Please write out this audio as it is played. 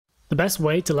The best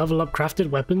way to level up crafted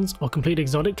weapons or complete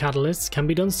exotic catalysts can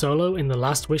be done solo in the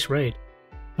Last Wish raid.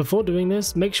 Before doing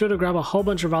this, make sure to grab a whole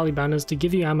bunch of rally banners to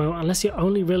give you ammo unless you're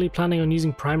only really planning on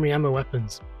using primary ammo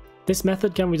weapons. This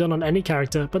method can be done on any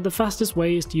character, but the fastest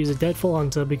way is to use a Deadfall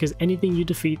Hunter because anything you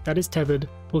defeat that is tethered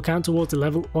will count towards a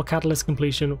level or catalyst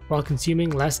completion while consuming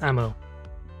less ammo.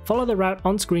 Follow the route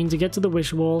on screen to get to the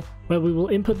wish wall, where we will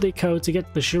input the code to get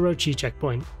to the Shirochi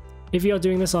checkpoint. If you are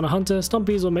doing this on a hunter,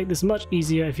 Stompies will make this much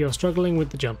easier if you are struggling with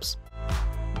the jumps.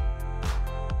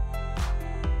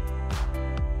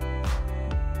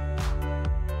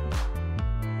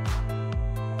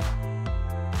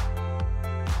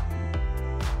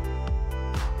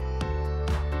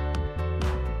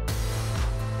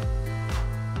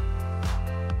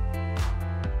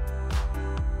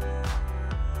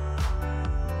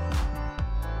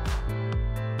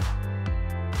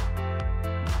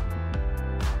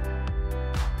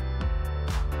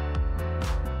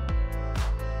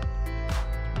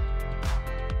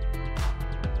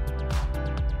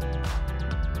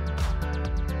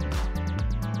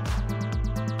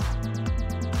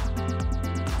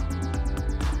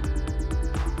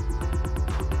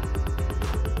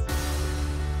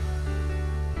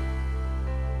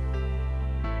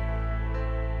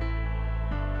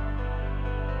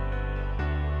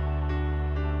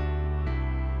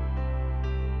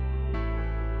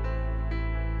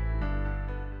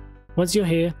 Once you're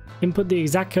here, input the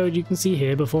exact code you can see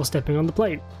here before stepping on the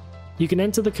plate. You can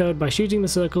enter the code by shooting the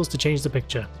circles to change the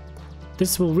picture.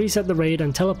 This will reset the raid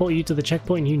and teleport you to the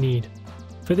checkpoint you need.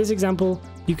 For this example,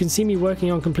 you can see me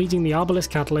working on completing the Arbalest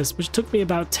Catalyst, which took me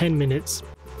about 10 minutes.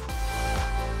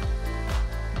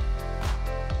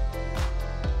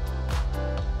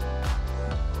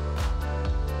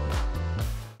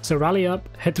 So rally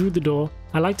up, head through the door.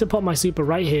 I like to pop my super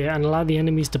right here and allow the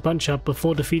enemies to bunch up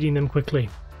before defeating them quickly.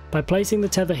 By placing the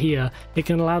tether here, it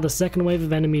can allow the second wave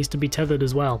of enemies to be tethered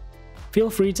as well. Feel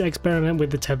free to experiment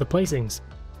with the tether placings.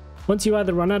 Once you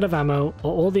either run out of ammo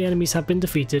or all the enemies have been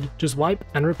defeated, just wipe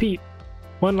and repeat.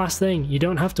 One last thing, you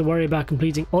don't have to worry about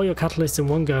completing all your catalysts in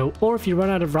one go or if you run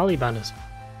out of rally banners.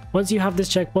 Once you have this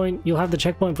checkpoint, you'll have the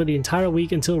checkpoint for the entire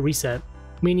week until reset,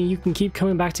 meaning you can keep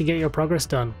coming back to get your progress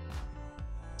done.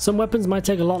 Some weapons might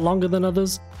take a lot longer than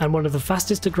others, and one of the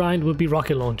fastest to grind would be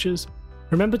rocket launchers.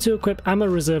 Remember to equip ammo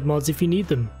reserve mods if you need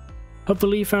them.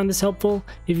 Hopefully you found this helpful.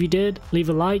 If you did, leave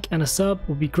a like and a sub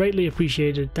would be greatly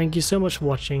appreciated. Thank you so much for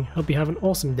watching, hope you have an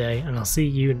awesome day, and I'll see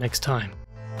you next time.